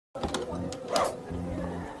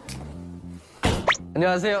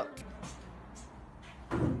안녕하세요.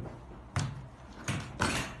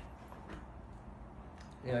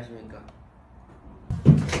 안녕하십니까.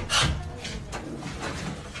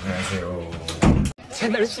 안녕하세요.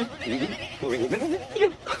 채널 씨.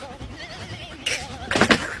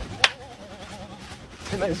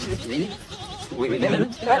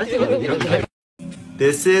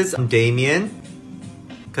 This is Damien,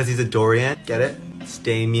 because he's a Dorian. Get it? It's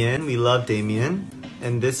Damien. We love Damien.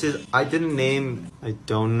 And this is, I didn't name, I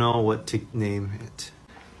don't know what to name it.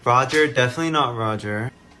 Roger, definitely not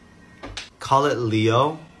Roger. Call it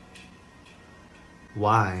Leo.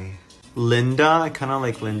 Why? Linda, I kind of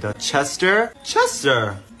like Linda. Chester?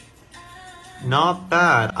 Chester! Not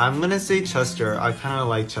bad. I'm gonna say Chester. I kind of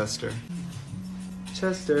like Chester.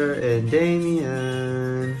 Chester and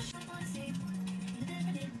Damien.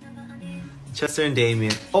 Chester and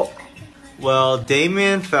Damien. Oh! Well,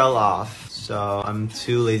 Damien fell off, so I'm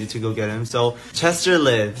too lazy to go get him. So, Chester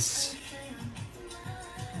lives.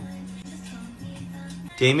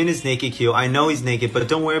 Damien is naked cute. I know he's naked, but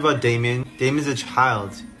don't worry about Damien. Damien's a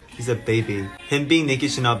child. He's a baby. Him being naked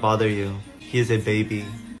should not bother you. He is a baby.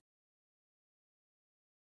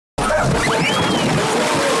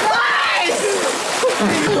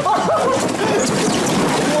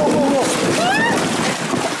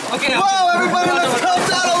 Okay, whoa, everybody, let's calm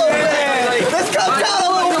down a little bit. Let's calm down a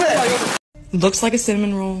little bit. Looks like a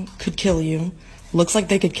cinnamon roll could kill you. Looks like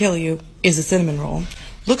they could kill you is a cinnamon roll.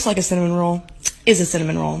 Looks like a cinnamon roll is a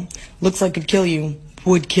cinnamon roll. Looks like could kill you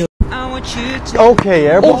would kill. Okay,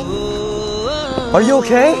 everyone. Are you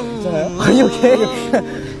okay? Are you okay?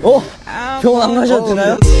 병원 안 가셔도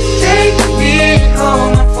되나요? Take me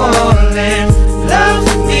home, I'm falling. Love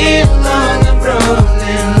me long and broken.